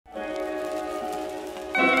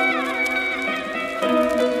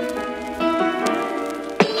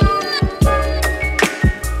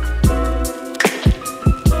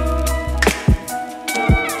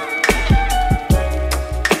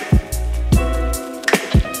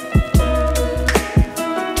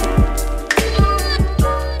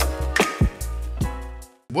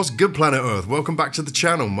What's good, planet Earth? Welcome back to the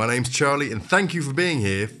channel. My name's Charlie and thank you for being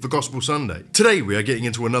here for Gospel Sunday. Today we are getting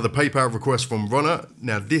into another PayPal request from Runner.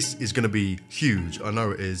 Now this is going to be huge, I know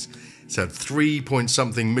it is. It's had 3 point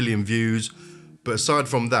something million views, but aside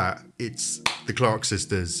from that, it's the Clark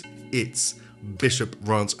sisters, it's Bishop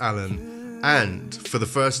Rance Allen, and for the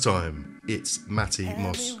first time, it's Mattie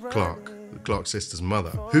Moss Clark, the Clark sisters' mother,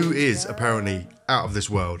 who is apparently out of this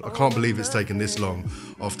world. I can't believe it's taken this long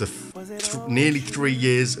after nearly 3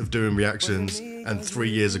 years of doing reactions and 3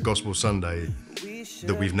 years of Gospel Sunday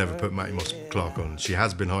that we've never put Mattie Moss Clark on. She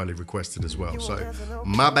has been highly requested as well, so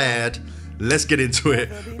my bad. Let's get into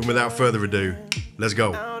it, and without further ado, let's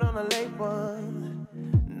go.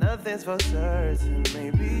 Nothing's for certain,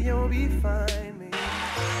 maybe you'll be fine.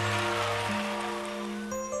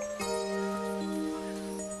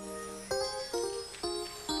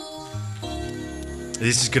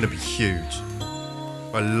 This is going to be huge.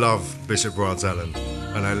 I love Bishop Rance Allen,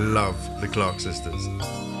 and I love the Clark sisters.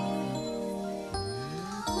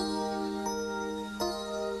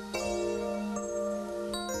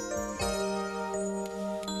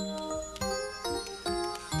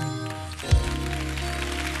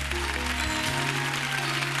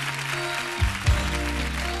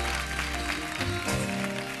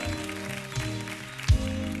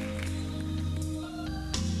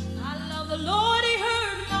 The Lord, He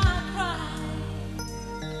heard my cry.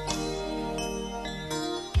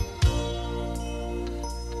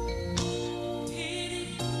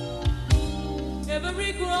 Pity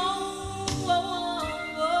every groan.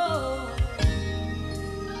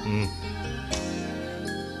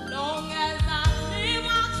 Long as I live,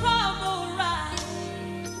 my trouble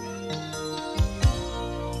rise.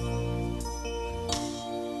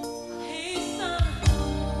 Hasten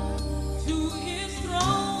to His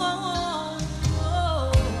throne.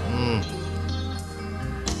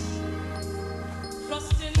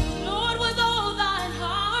 Trust in the Lord with all thine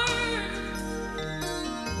heart.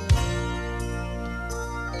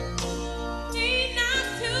 Lean not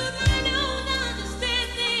to thine own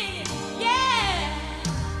understanding. Yeah,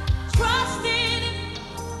 trust in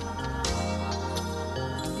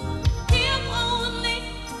Him only.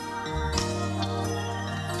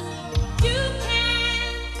 You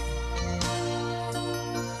can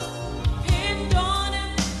depend on Him.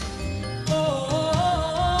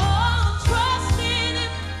 Trust in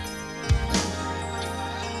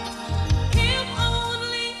Him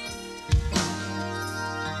only.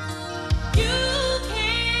 You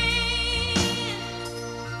can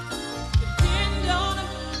depend on Him.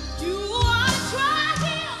 You ought to try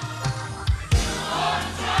Him. You ought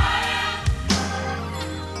to try Him.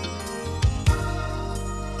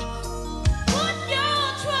 Put your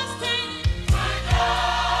trust in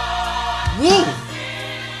Woo!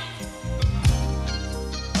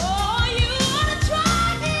 Oh, you ought to try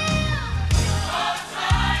Him. You ought to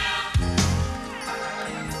try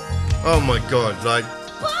Him. Oh my God, like,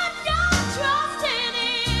 Put your trust in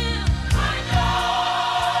Him. Put your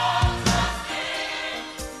trust in Him.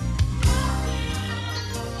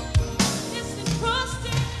 Listen, trust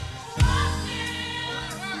in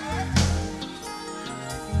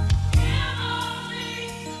Him only.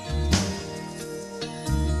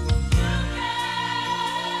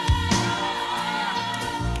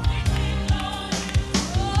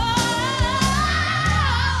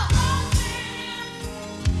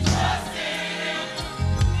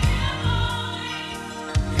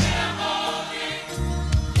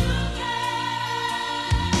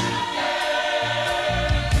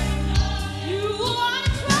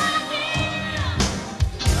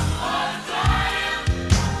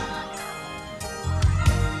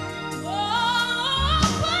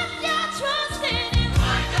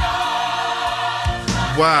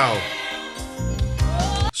 wow.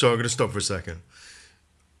 So I'm going to stop for a second.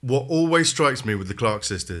 What always strikes me with the Clark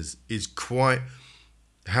sisters is quite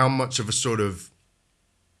how much of a sort of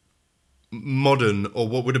modern, or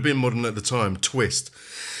what would have been modern at the time, twist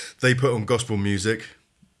they put on gospel music.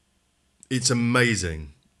 It's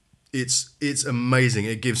amazing. It's amazing.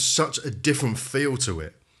 It gives such a different feel to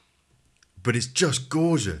it. But it's just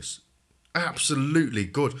gorgeous. Absolutely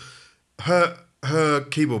good. Her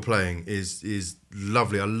keyboard playing is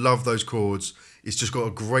lovely. I love those chords. It's just got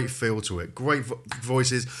a great feel to it. Great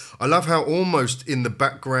voices. I love how almost in the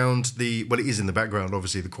background, well, it is in the background,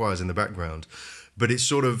 obviously the choir's in the background, but it's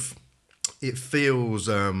sort of, it feels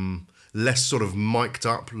less sort of mic'd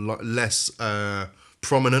up, less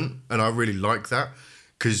prominent, and I really like that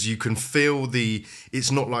because you can feel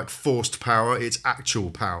it's not like forced power, it's actual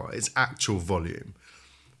power, it's actual volume.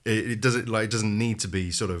 It doesn't need to be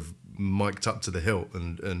sort of mic'd up to the hilt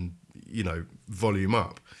and you know, volume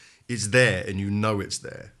up. it's there and you know it's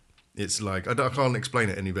there. It's like, I can't explain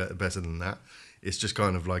it any better than that. It's just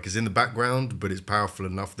kind of like, it's in the background, but it's powerful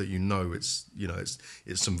enough that you know it's, you know, it's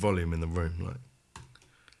some volume in the room. Like,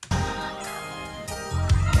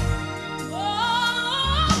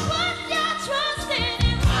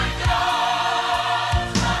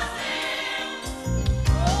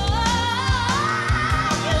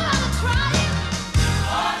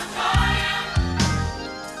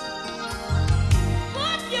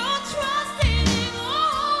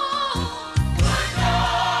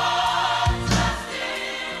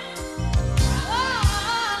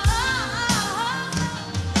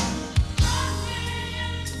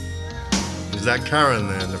 is that Karen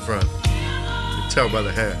there in the front? You can tell by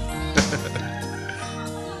the hair.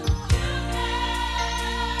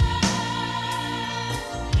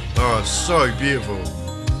 Oh, so beautiful.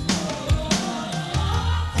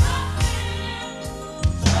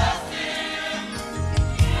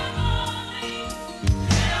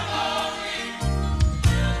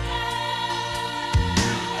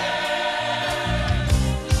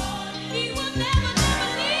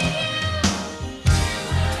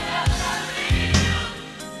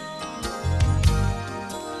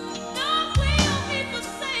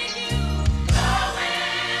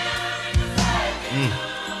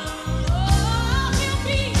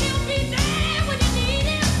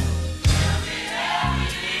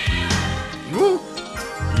 Woo!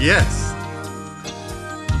 Yes.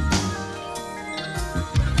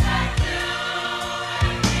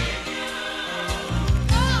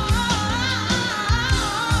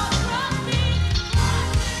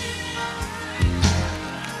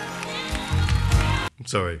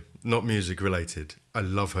 Sorry, not music related. I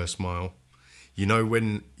love her smile. You know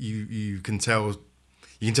when you can tell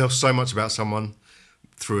so much about someone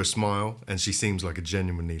through a smile, and she seems like a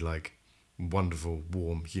genuinely like wonderful,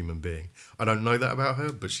 warm human being. I don't know that about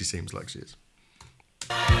her, but she seems like she is.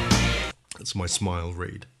 That's my smile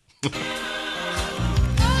read.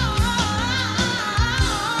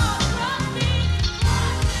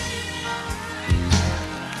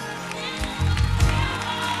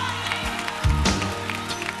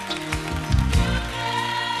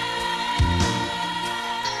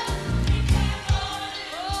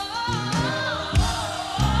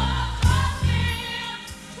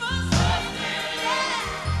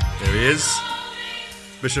 There he is,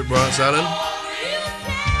 Bishop Rance Allen.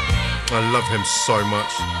 I love him so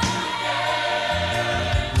much.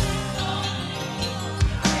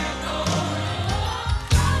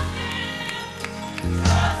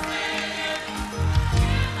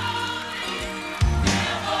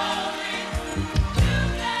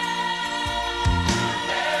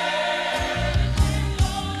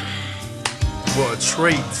 What a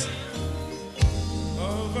treat.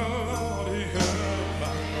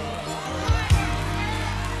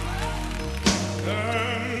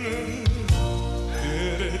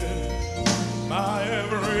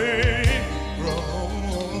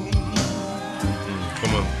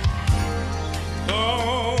 Come on.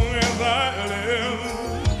 Long as I live,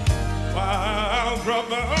 while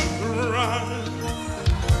brothers rise,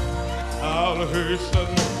 I'll hasten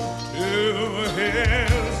to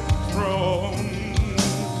his throne.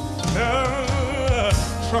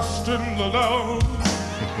 Trust in the Lord.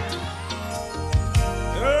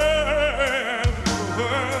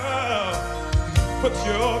 Put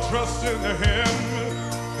your trust in him.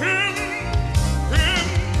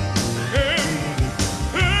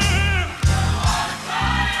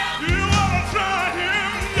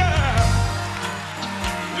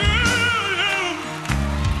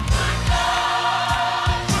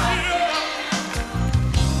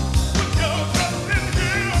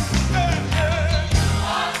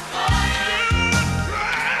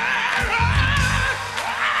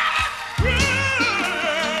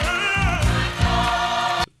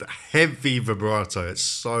 Heavy vibrato. It's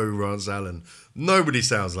so Rance Allen. Nobody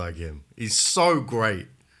sounds like him. He's so great.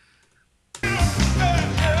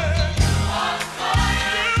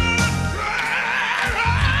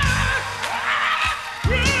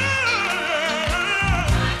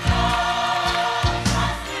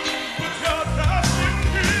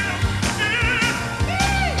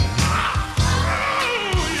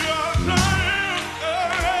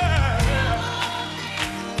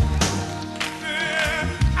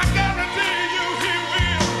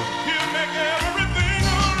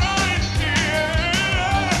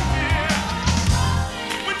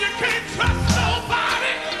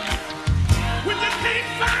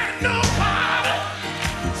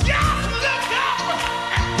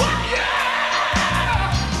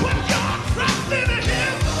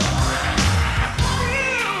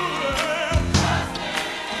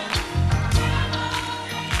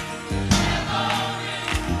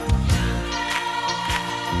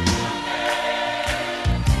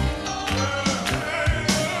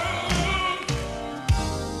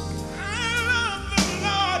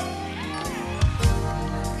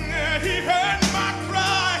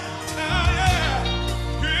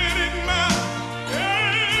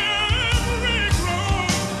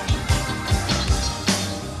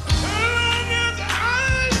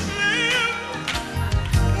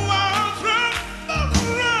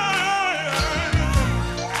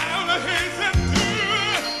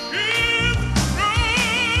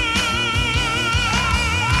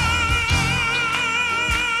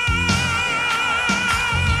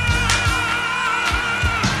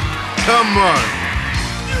 Come on.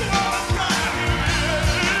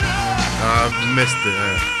 I've missed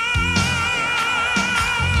it.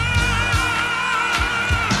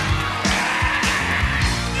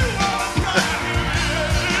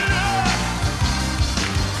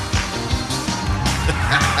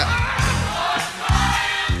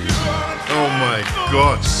 Oh my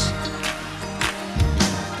gosh.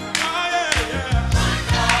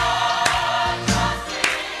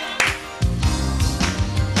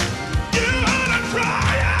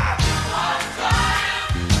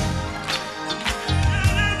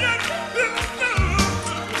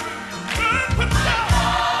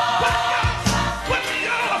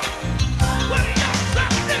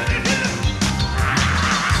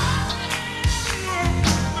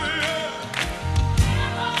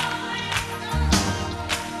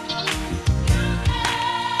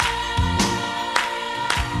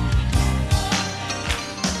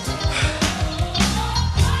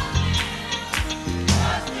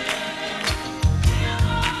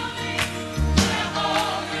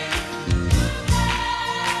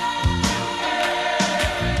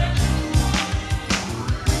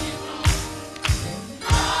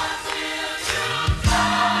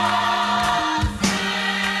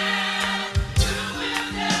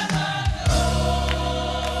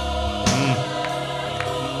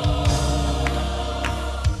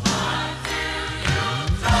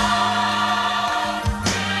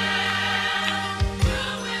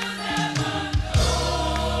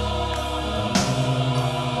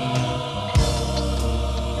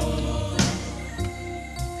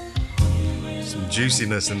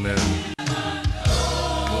 Juiciness in there.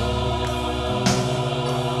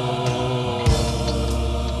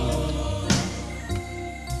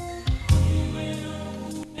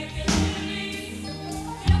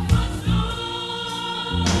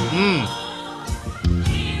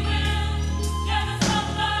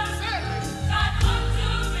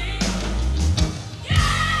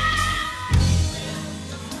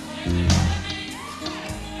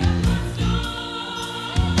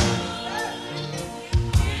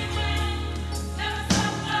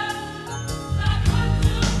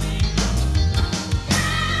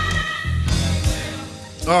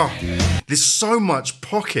 Oh, there's so much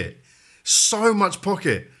pocket, so much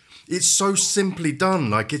pocket. It's so simply done.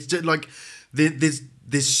 Like it's just like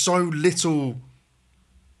there's so little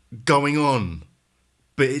going on,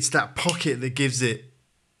 but it's that pocket that gives it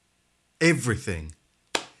everything.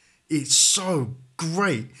 It's so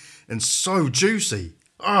great and so juicy.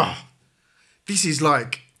 Ah, this is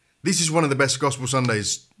one of the best Gospel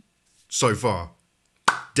Sundays so far.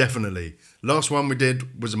 Definitely. Last one we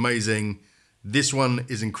did was amazing. This one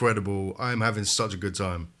is incredible. I am having such a good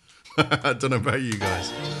time. I don't know about you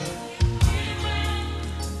guys.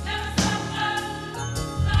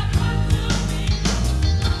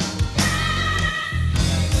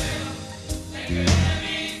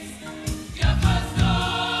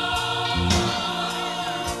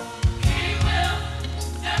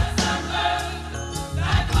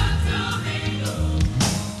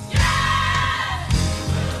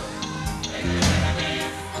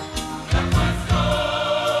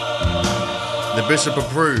 The Bishop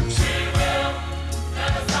approves.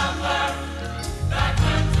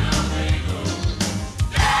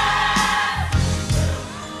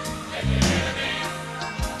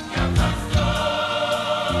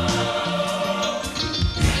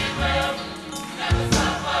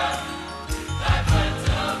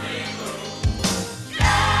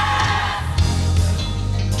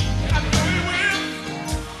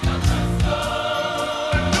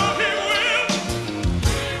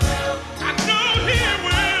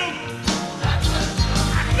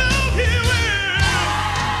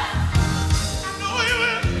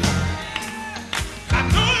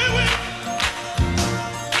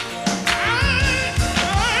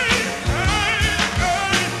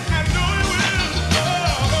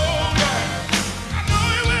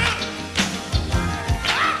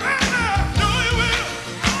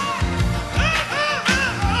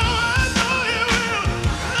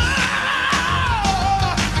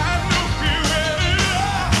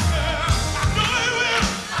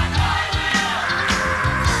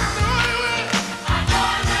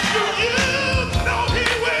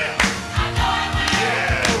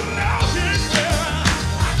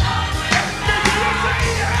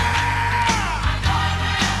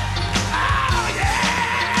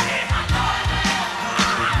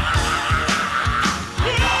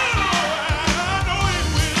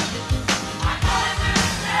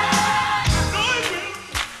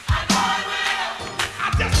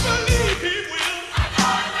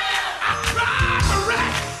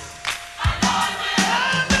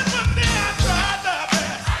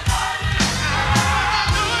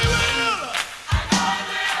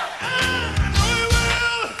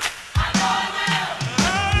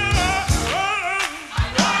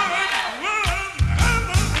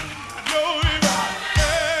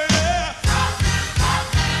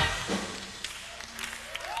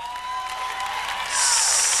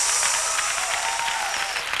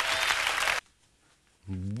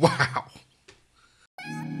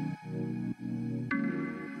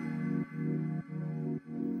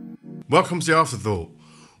 Welcome to the afterthought.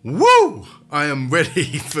 Woo! I am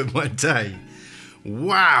ready for my day.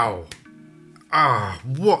 Wow.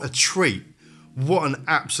 What a treat. What an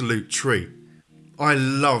absolute treat. I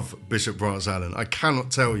love Bishop Rance Allen. I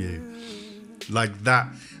cannot tell you. Like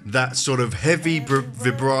that sort of heavy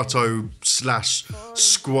vibrato slash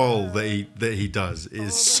squall that he does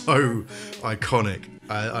is so iconic.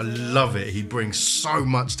 I love it. He brings so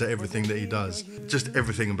much to everything that he does. Just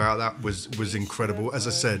everything about that was incredible. As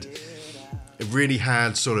I said, it really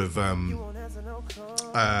had sort of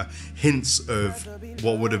hints of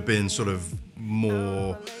what would have been sort of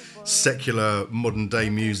more secular modern day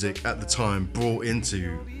music at the time brought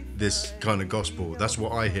into this kind of gospel. That's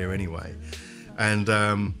what I hear anyway. And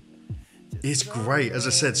it's great. As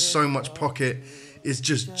I said, so much pocket. It's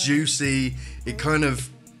just juicy.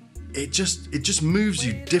 It just moves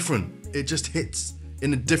you different. It just hits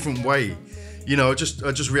in a different way. You know, I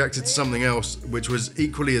just reacted to something else which was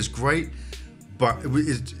equally as great, but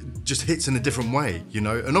it just hits in a different way, you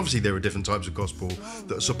know. And obviously there are different types of gospel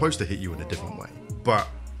that are supposed to hit you in a different way. But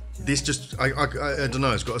this just, I don't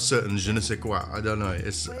know, it's got a certain je ne sais quoi. I don't know.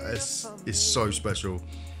 It's so special.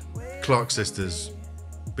 Clark Sisters,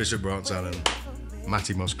 Bishop Rance Allen,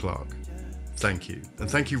 Matty Moss Clark. Thank you. And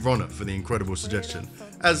thank you, Ronna, for the incredible suggestion,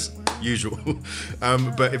 as usual.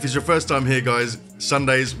 But if it's your first time here, guys,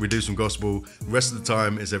 Sundays we do some gospel. The rest of the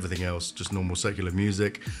time is everything else, just normal secular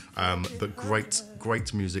music, but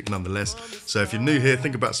great music nonetheless. So if you're new here,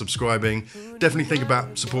 think about subscribing. Definitely think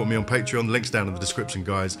about supporting me on Patreon. The link's down in the description,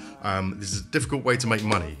 guys. This is a difficult way to make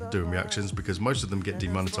money doing reactions because most of them get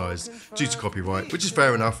demonetized due to copyright, which is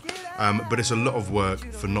fair enough, but it's a lot of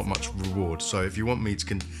work for not much reward. So if you want me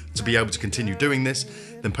to be able to continue doing this,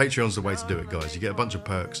 then Patreon's the way to do it, guys. You get a bunch of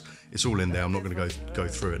perks. It's all in there. I'm not going to go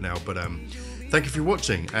through it now, but thank you for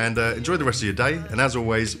watching, and enjoy the rest of your day. And as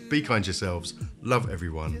always, be kind to yourselves, love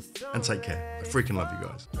everyone, and take care. I freaking love you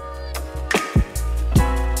guys.